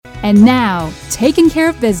And now, taking care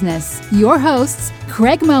of business, your hosts,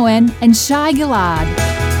 Craig Moen and Shai Gilad.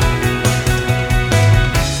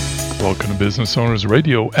 Welcome to Business Owners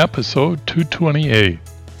Radio, episode 228.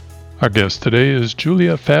 Our guest today is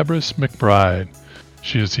Julia Fabris McBride.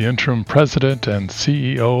 She is the interim president and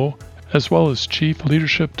CEO, as well as Chief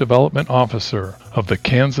Leadership Development Officer of the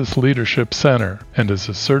Kansas Leadership Center, and is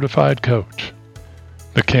a certified coach.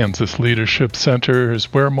 The Kansas Leadership Center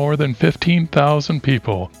is where more than 15,000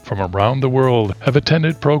 people from around the world have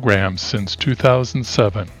attended programs since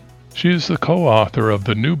 2007. She is the co-author of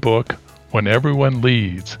the new book, When Everyone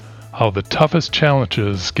Leads: How the Toughest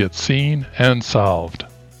Challenges Get Seen and Solved.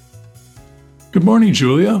 Good morning,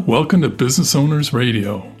 Julia. Welcome to Business Owners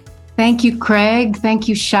Radio. Thank you, Craig. Thank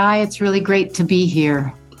you, Shai. It's really great to be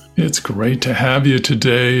here. It's great to have you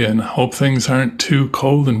today, and hope things aren't too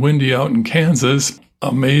cold and windy out in Kansas.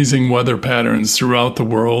 Amazing weather patterns throughout the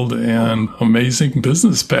world and amazing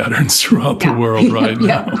business patterns throughout the world right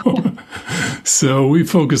now. So we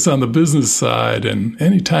focus on the business side, and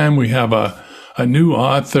anytime we have a new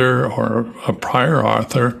author or a prior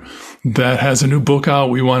author that has a new book out,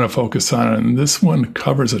 we want to focus on it. And this one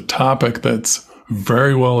covers a topic that's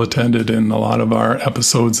very well attended in a lot of our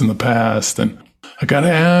episodes in the past. And I got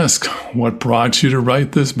to ask, what brought you to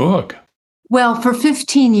write this book? Well, for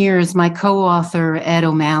 15 years, my co-author, Ed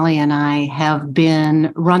O'Malley, and I have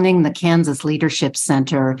been running the Kansas Leadership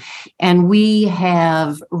Center, and we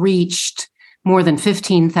have reached more than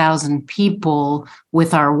 15,000 people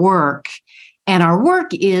with our work. And our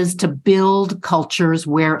work is to build cultures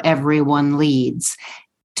where everyone leads,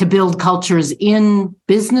 to build cultures in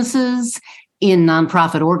businesses, in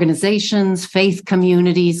nonprofit organizations, faith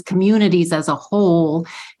communities, communities as a whole.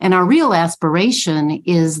 And our real aspiration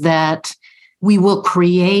is that we will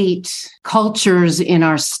create cultures in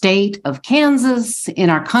our state of Kansas, in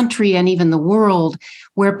our country, and even the world,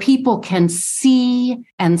 where people can see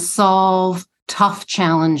and solve tough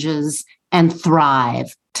challenges and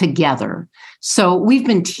thrive together. So we've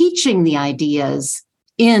been teaching the ideas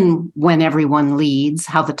in When Everyone Leads: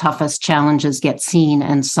 How the Toughest Challenges Get Seen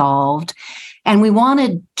and Solved. And we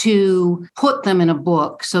wanted to put them in a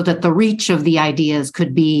book so that the reach of the ideas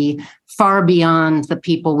could be far beyond the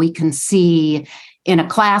people we can see in a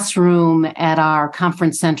classroom at our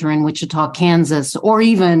conference center in Wichita, Kansas, or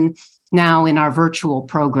even now in our virtual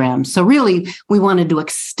program. So really, we wanted to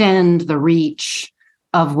extend the reach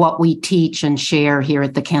of what we teach and share here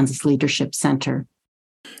at the Kansas Leadership Center.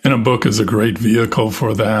 And a book is a great vehicle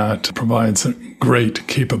for that. It provides a great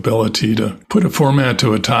capability to put a format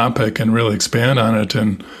to a topic and really expand on it.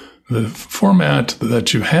 And the format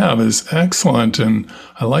that you have is excellent. And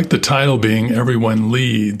I like the title being Everyone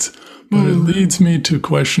Leads. But it leads me to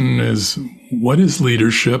question is, what is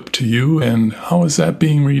leadership to you, and how is that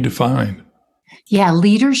being redefined? Yeah,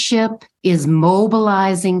 leadership is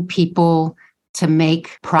mobilizing people to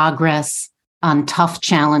make progress on tough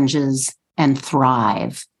challenges and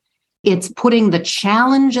thrive. It's putting the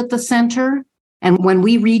challenge at the center. And when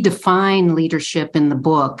we redefine leadership in the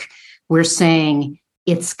book, we're saying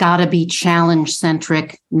it's got to be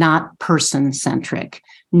challenge-centric, not person-centric.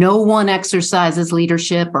 No one exercises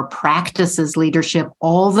leadership or practices leadership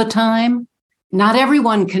all the time. Not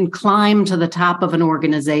everyone can climb to the top of an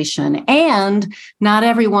organization, and not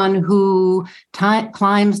everyone who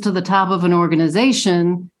climbs to the top of an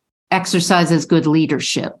organization exercises good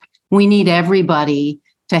leadership. We need everybody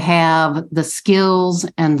to have the skills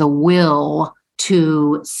and the will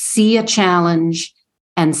to see a challenge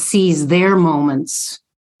and seize their moments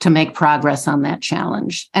to make progress on that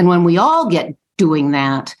challenge. And when we all get doing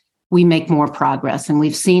that, we make more progress. And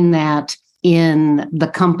we've seen that in the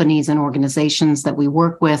companies and organizations that we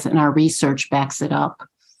work with, and our research backs it up,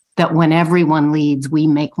 that when everyone leads, we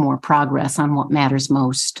make more progress on what matters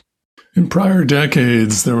most. In prior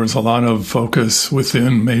decades, there was a lot of focus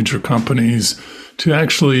within major companies to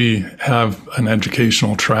actually have an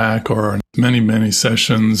educational track or many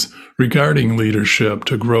sessions regarding leadership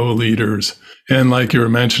to grow leaders. And like you were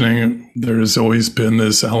mentioning, there's always been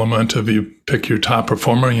this element of you pick your top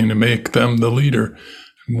performer and you make them the leader,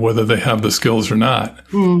 whether they have the skills or not.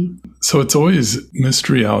 So it's always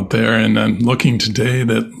mystery out there. And I'm looking today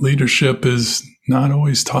that leadership is not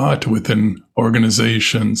always taught within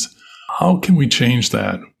organizations. How can we change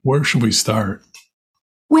that? Where should we start?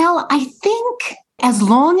 Well, I think as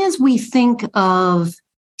long as we think of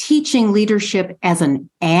teaching leadership as an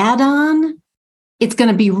add-on, it's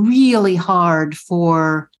going to be really hard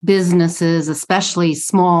for businesses, especially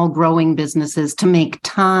small growing businesses, to make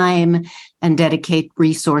time and dedicate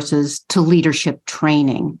resources to leadership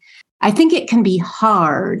training. I think it can be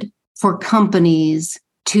hard for companies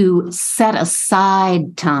to set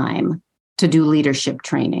aside time to do leadership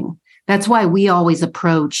training. That's why we always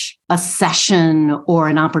approach a session or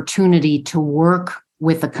an opportunity to work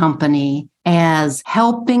with a company as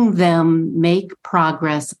helping them make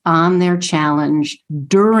progress on their challenge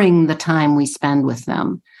during the time we spend with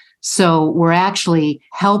them. So we're actually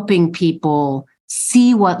helping people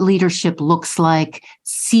see what leadership looks like,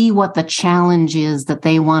 see what the challenge is that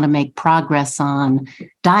they want to make progress on,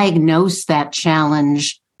 diagnose that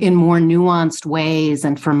challenge in more nuanced ways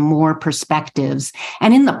and from more perspectives.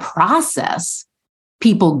 And in the process,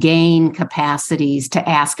 people gain capacities to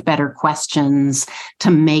ask better questions, to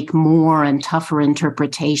make more and tougher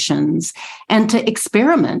interpretations, and to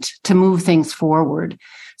experiment to move things forward.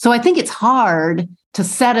 So I think it's hard to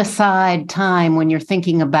set aside time when you're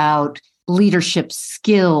thinking about leadership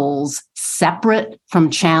skills separate from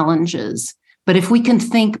challenges. But if we can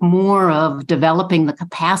think more of developing the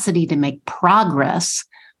capacity to make progress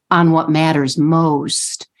on what matters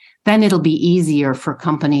most, then it'll be easier for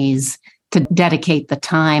companies to dedicate the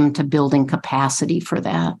time to building capacity for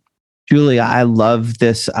that. Julia, I love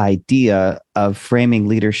this idea of framing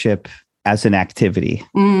leadership as an activity.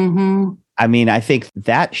 Mm-hmm. I mean, I think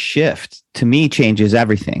that shift to me changes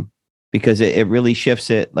everything because it really shifts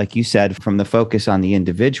it, like you said, from the focus on the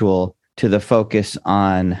individual to the focus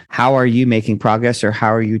on how are you making progress or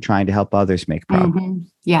how are you trying to help others make progress? Mm-hmm.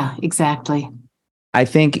 Yeah, exactly. I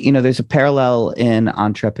think, there's a parallel in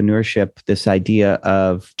entrepreneurship, this idea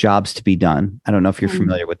of jobs to be done. I don't know if you're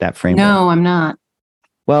familiar with that framework. No, I'm not.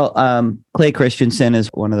 Well, Clay Christensen is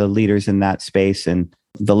one of the leaders in that space, and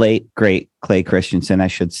the late, great Clay Christensen, I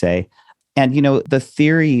should say. And, the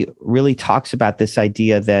theory really talks about this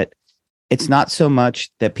idea that it's not so much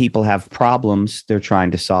that people have problems they're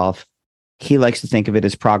trying to solve. He likes to think of it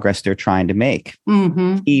as progress they're trying to make.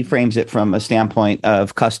 Mm-hmm. He frames it from a standpoint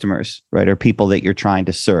of customers, right, or people that you're trying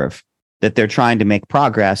to serve, that they're trying to make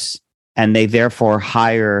progress and they therefore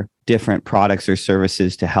hire different products or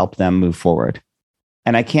services to help them move forward.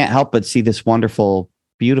 And I can't help but see this wonderful,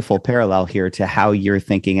 beautiful parallel here to how you're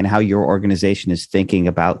thinking and how your organization is thinking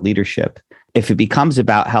about leadership. If it becomes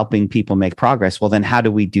about helping people make progress, well, then how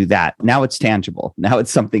do we do that? Now it's tangible. Now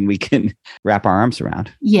it's something we can wrap our arms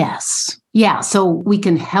around. Yes. Yeah. So we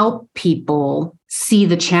can help people see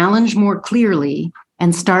the challenge more clearly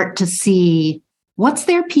and start to see what's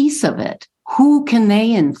their piece of it. Who can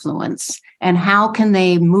they influence and how can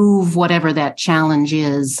they move whatever that challenge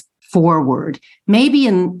is forward? Maybe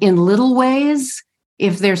in little ways,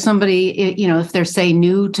 if there's somebody, if they're, say,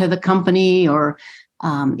 new to the company or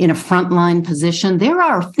in a frontline position, there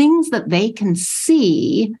are things that they can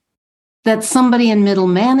see that somebody in middle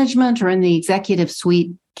management or in the executive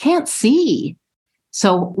suite can't see.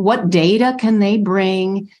 So what data can they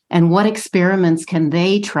bring and what experiments can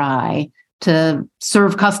they try to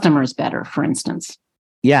serve customers better, for instance?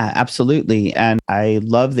 Yeah, absolutely. And I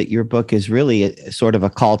love that your book is really sort of a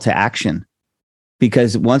call to action.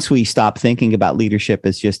 Because once we stop thinking about leadership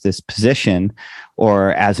as just this position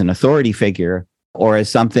or as an authority figure, or as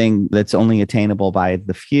something that's only attainable by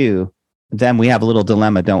the few, then we have a little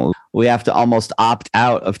dilemma, don't we? We have to almost opt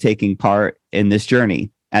out of taking part in this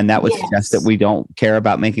journey. And that would suggest that we don't care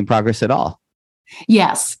about making progress at all.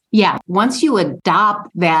 Yes. Yeah. Once you adopt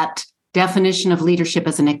that definition of leadership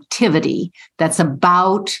as an activity that's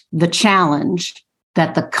about the challenge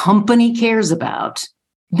that the company cares about,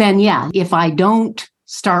 then if I don't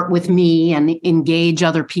start with me and engage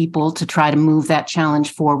other people to try to move that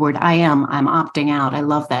challenge forward, I'm opting out. I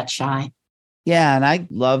love that, Shai. Yeah, and I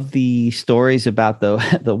love the stories about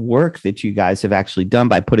the work that you guys have actually done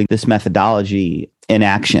by putting this methodology in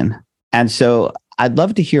action. And so I'd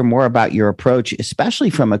love to hear more about your approach, especially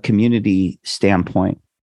from a community standpoint.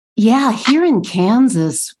 Yeah, here in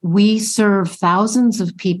Kansas, we serve thousands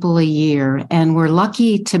of people a year, and we're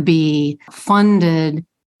lucky to be funded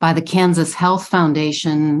by the Kansas Health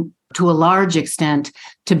Foundation to a large extent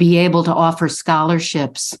to be able to offer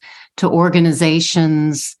scholarships to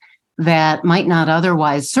organizations that might not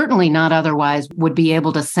otherwise, certainly not otherwise, would be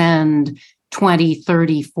able to send 20,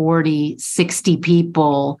 30, 40, 60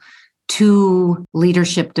 people to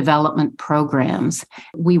leadership development programs.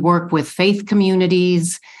 We work with faith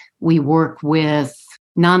communities. We work with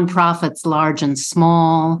nonprofits, large and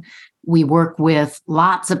small. We work with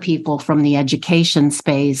lots of people from the education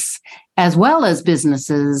space, as well as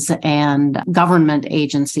businesses and government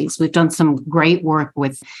agencies. We've done some great work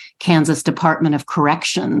with Kansas Department of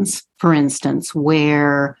Corrections, for instance,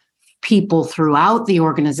 where people throughout the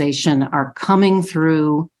organization are coming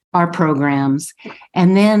through our programs,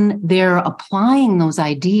 and then they're applying those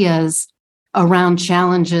ideas around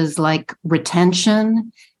challenges like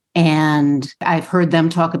retention And I've heard them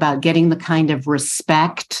talk about getting the kind of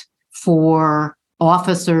respect for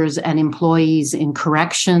officers and employees in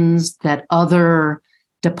corrections that other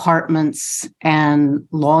departments and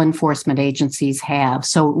law enforcement agencies have.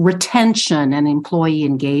 So retention and employee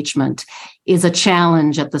engagement is a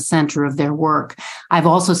challenge at the center of their work. I've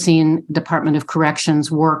also seen Department of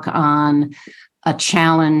Corrections work on a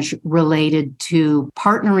challenge related to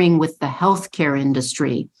partnering with the healthcare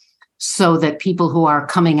industry so that people who are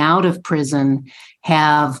coming out of prison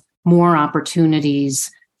have more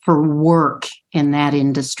opportunities for work in that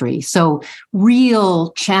industry. So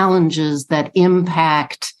real challenges that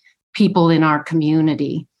impact people in our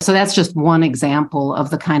community. So that's just one example of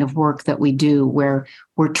the kind of work that we do, where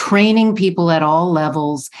we're training people at all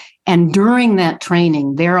levels. And during that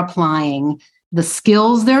training, they're applying the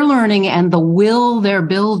skills they're learning and the will they're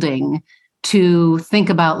building to think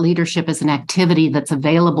about leadership as an activity that's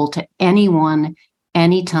available to anyone,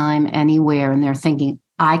 anytime, anywhere. And they're thinking,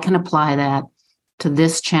 I can apply that to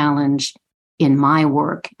this challenge in my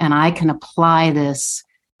work, and I can apply this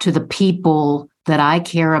to the people that I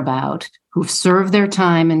care about who've served their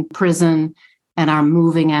time in prison and are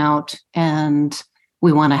moving out, and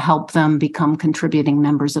we want to help them become contributing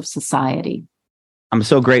members of society. I'm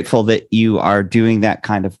so grateful that you are doing that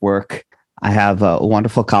kind of work. I have a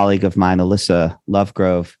wonderful colleague of mine, Alyssa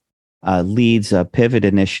Lovegrove, leads a pivot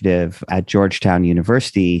initiative at Georgetown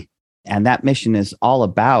University, and that mission is all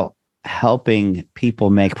about helping people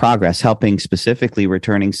make progress, helping specifically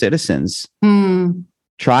returning citizens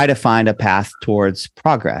try to find a path towards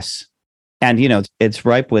progress. And, it's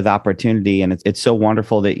ripe with opportunity. And it's so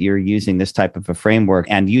wonderful that you're using this type of a framework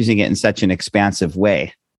and using it in such an expansive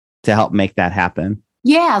way to help make that happen.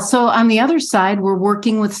 Yeah. So on the other side, we're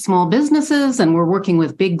working with small businesses and we're working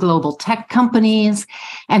with big global tech companies.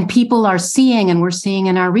 And people are seeing, and we're seeing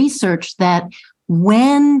in our research, that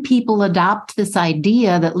when people adopt this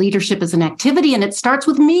idea that leadership is an activity, and it starts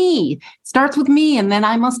with me, and then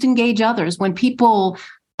I must engage others. When people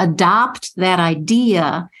adopt that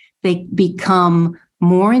idea, they become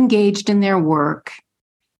more engaged in their work,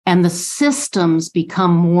 and the systems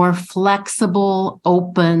become more flexible,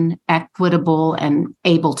 open, equitable, and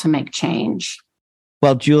able to make change.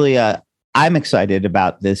 Well, Julia, I'm excited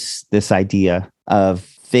about this idea of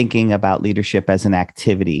thinking about leadership as an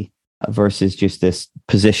activity versus just this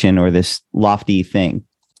position or this lofty thing.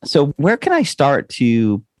 So where can I start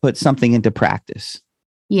to put something into practice?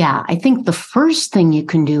 Yeah, I think the first thing you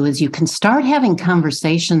can do is you can start having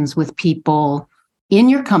conversations with people in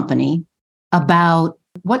your company about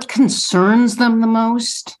what concerns them the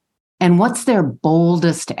most and what's their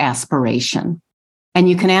boldest aspiration. And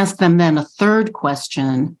you can ask them then a third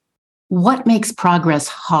question: what makes progress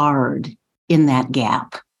hard in that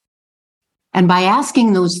gap? And by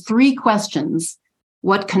asking those three questions,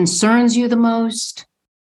 what concerns you the most?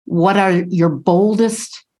 What are your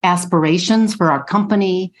boldest aspirations for our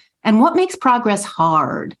company? And what makes progress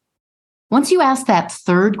hard? Once you ask that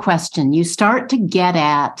third question, you start to get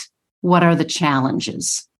at what are the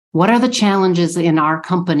challenges? What are the challenges in our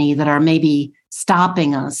company that are maybe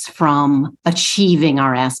stopping us from achieving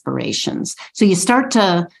our aspirations? So you start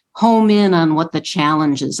to home in on what the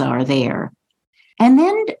challenges are there. And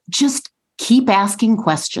then just keep asking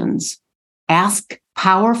questions. Ask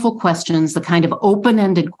powerful questions, the kind of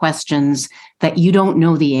open-ended questions that you don't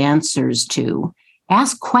know the answers to.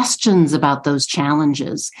 Ask questions about those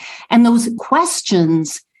challenges. And those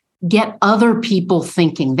questions get other people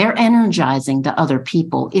thinking. They're energizing to other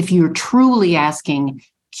people if you're truly asking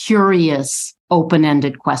curious,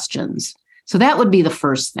 open-ended questions. So that would be the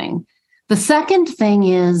first thing. The second thing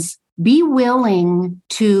is be willing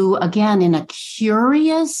to, again, in a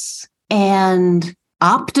curious and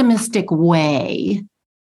optimistic way,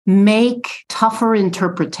 make tougher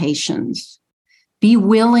interpretations. Be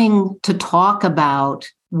willing to talk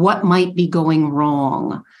about what might be going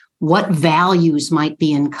wrong, what values might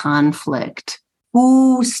be in conflict,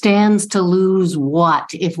 who stands to lose what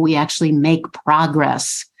if we actually make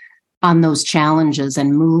progress on those challenges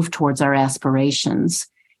and move towards our aspirations.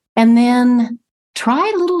 And then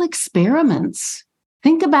try little experiments.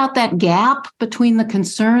 Think about that gap between the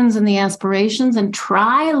concerns and the aspirations and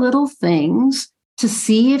try little things to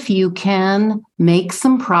see if you can make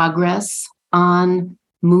some progress on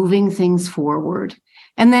moving things forward.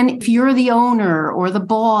 And then if you're the owner or the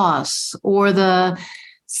boss or the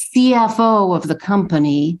CFO of the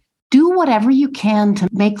company, do whatever you can to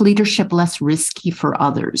make leadership less risky for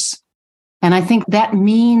others. And I think that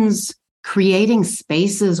means creating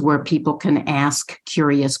spaces where people can ask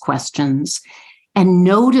curious questions and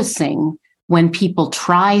noticing when people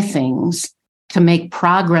try things to make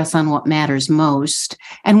progress on what matters most.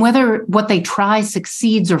 And whether what they try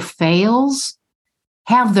succeeds or fails,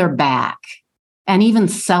 have their back and even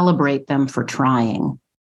celebrate them for trying.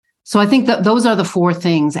 So I think that those are the four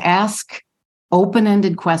things. Ask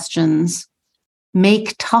open-ended questions,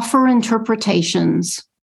 make tougher interpretations,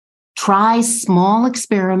 try small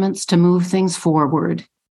experiments to move things forward.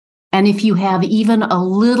 And if you have even a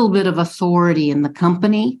little bit of authority in the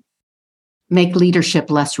company, make leadership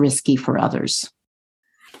less risky for others.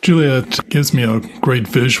 Julia, it gives me a great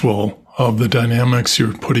visual of the dynamics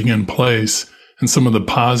you're putting in place and some of the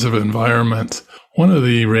positive environments. One of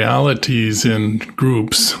the realities in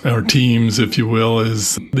groups or teams, if you will,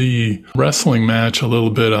 is the wrestling match a little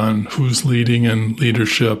bit on who's leading in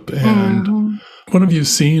leadership. And what have you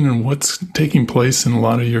seen and what's taking place in a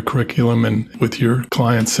lot of your curriculum and with your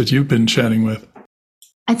clients that you've been chatting with?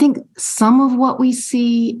 I think some of what we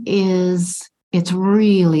see is it's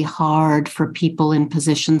really hard for people in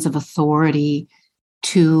positions of authority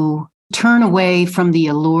to turn away from the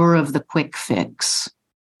allure of the quick fix.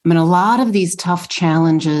 I mean, a lot of these tough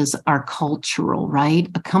challenges are cultural, right?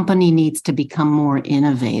 A company needs to become more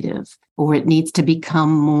innovative, or it needs to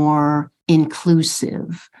become more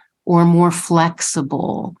inclusive, or more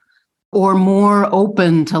flexible, or more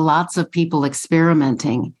open to lots of people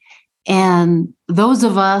experimenting. And those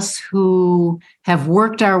of us who have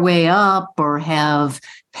worked our way up or have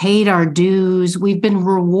paid our dues, we've been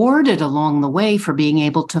rewarded along the way for being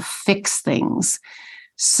able to fix things.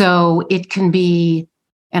 So it can be,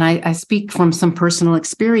 and I speak from some personal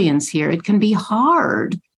experience here, it can be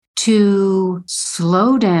hard to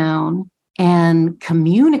slow down and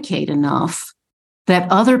communicate enough that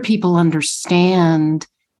other people understand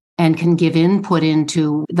and can give input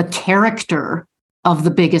into the character of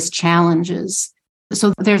the biggest challenges.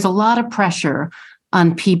 So there's a lot of pressure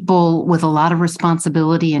on people with a lot of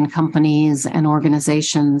responsibility in companies and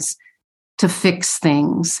organizations to fix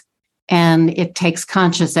things. And it takes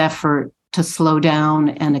conscious effort to slow down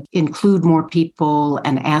and include more people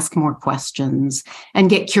and ask more questions and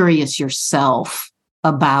get curious yourself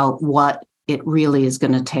about what it really is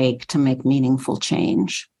going to take to make meaningful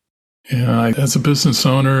change. Yeah, as a business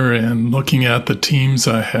owner and looking at the teams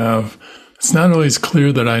I have, it's not always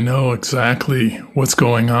clear that I know exactly what's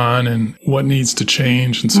going on and what needs to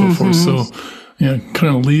change and so forth. So,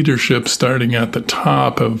 kind of leadership starting at the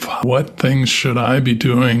top of what things should I be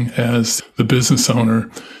doing as the business owner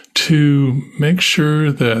to make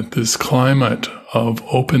sure that this climate of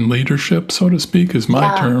open leadership, so to speak, is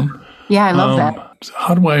my term. Yeah, I love that.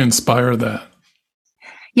 How do I inspire that?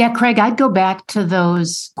 Yeah, Craig, I'd go back to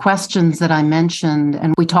those questions that I mentioned,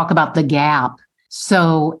 and we talk about the gap.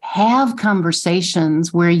 So have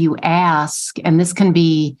conversations where you ask, and this can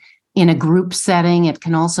be in a group setting, it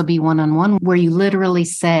can also be one-on-one, where you literally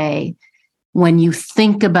say, when you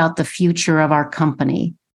think about the future of our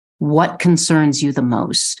company, what concerns you the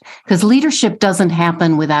most? Because leadership doesn't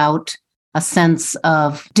happen without a sense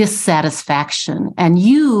of dissatisfaction. And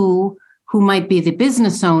you, who might be the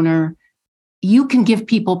business owner, you can give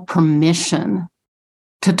people permission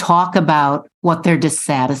to talk about what they're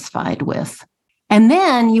dissatisfied with. And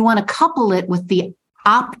then you want to couple it with the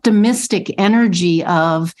optimistic energy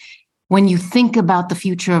of, when you think about the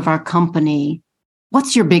future of our company,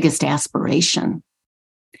 what's your biggest aspiration?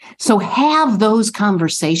 So have those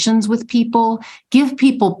conversations with people, give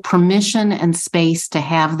people permission and space to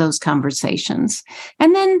have those conversations.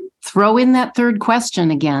 And then throw in that third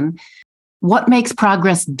question again. What makes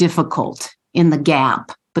progress difficult in the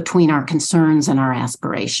gap between our concerns and our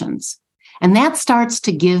aspirations? And that starts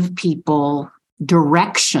to give people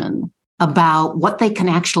direction about what they can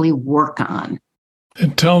actually work on.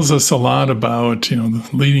 It tells us a lot about,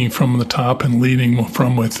 leading from the top and leading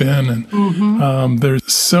from within. And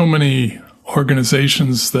there's so many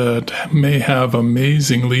organizations that may have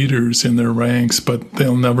amazing leaders in their ranks, but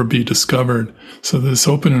they'll never be discovered. So this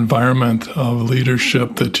open environment of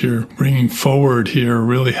leadership that you're bringing forward here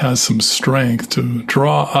really has some strength to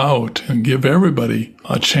draw out and give everybody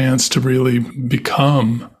a chance to really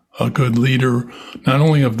become a good leader, not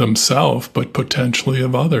only of themselves, but potentially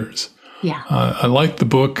of others. Yeah. I like the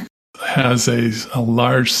book has a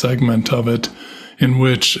large segment of it in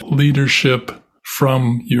which leadership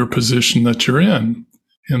from your position that you're in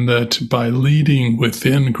that by leading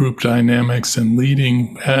within group dynamics and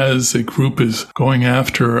leading as a group is going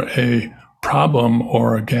after a problem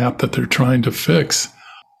or a gap that they're trying to fix,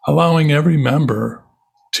 allowing every member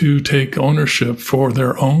to take ownership for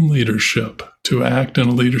their own leadership, to act in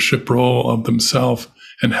a leadership role of themselves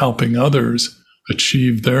and helping others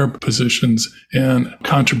achieve their positions and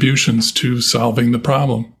contributions to solving the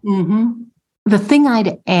problem. The thing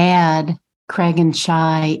I'd add, Craig and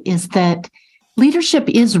Shai, is that leadership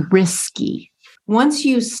is risky. Once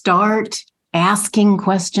you start asking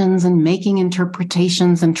questions and making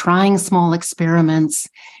interpretations and trying small experiments,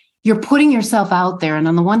 you're putting yourself out there. And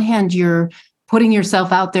on the one hand, you're putting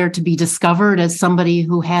yourself out there to be discovered as somebody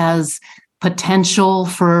who has potential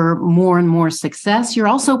for more and more success. You're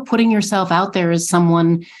also putting yourself out there as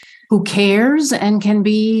someone who cares and can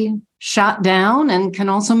be shot down and can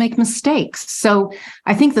also make mistakes. So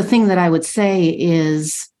I think the thing that I would say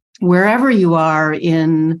is wherever you are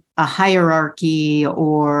in a hierarchy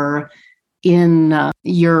or in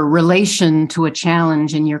your relation to a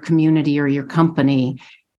challenge in your community or your company,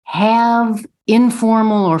 have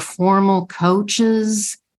informal or formal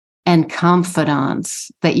coaches and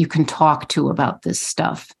confidants that you can talk to about this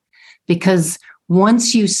stuff. Because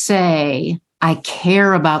once you say, I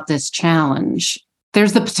care about this challenge,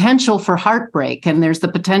 there's the potential for heartbreak and there's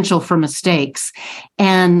the potential for mistakes.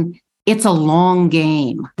 And it's a long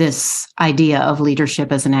game, this idea of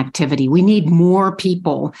leadership as an activity. We need more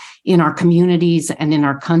people in our communities and in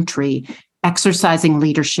our country exercising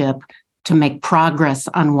leadership to make progress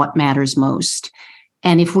on what matters most.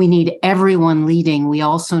 And if we need everyone leading, we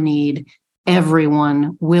also need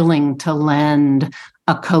everyone willing to lend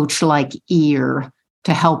a coach-like ear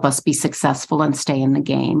to help us be successful and stay in the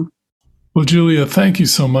game. Well, Julia, thank you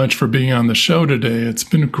so much for being on the show today. It's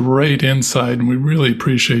been a great insight, and we really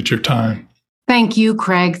appreciate your time. Thank you,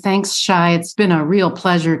 Craig. Thanks, Shai. It's been a real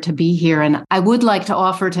pleasure to be here. And I would like to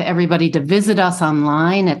offer to everybody to visit us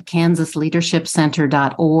online at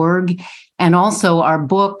kansasleadershipcenter.org. And also our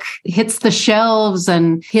book hits the shelves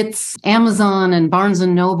and hits Amazon and Barnes &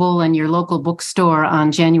 Noble and your local bookstore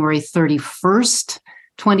on January 31st,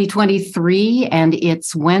 2023. And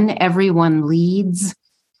it's When Everyone Leads,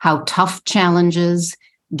 How Tough Challenges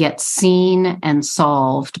Get Seen and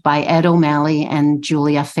Solved by Ed O'Malley and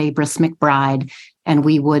Julia Fabris McBride. And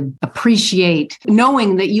we would appreciate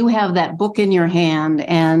knowing that you have that book in your hand.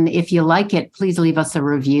 And if you like it, please leave us a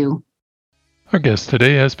review. Our guest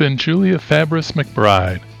today has been Julia Fabris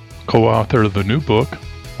McBride, co-author of the new book,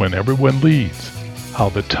 When Everyone Leads, How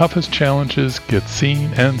the Toughest Challenges Get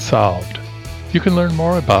Seen and Solved. You can learn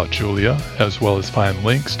more about Julia, as well as find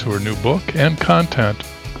links to her new book and content,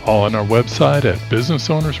 all on our website at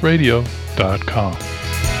businessownersradio.com.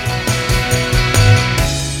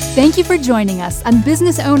 Thank you for joining us on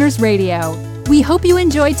Business Owners Radio. We hope you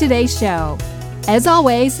enjoyed today's show. As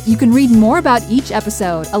always, you can read more about each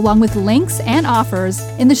episode along with links and offers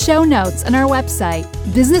in the show notes on our website,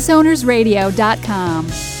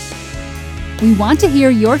 businessownersradio.com. We want to hear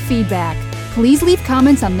your feedback. Please leave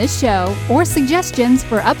comments on this show or suggestions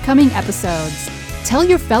for upcoming episodes. Tell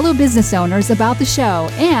your fellow business owners about the show,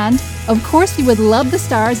 and, of course, we would love the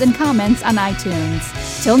stars and comments on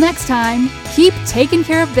iTunes. Till next time, keep taking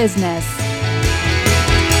care of business.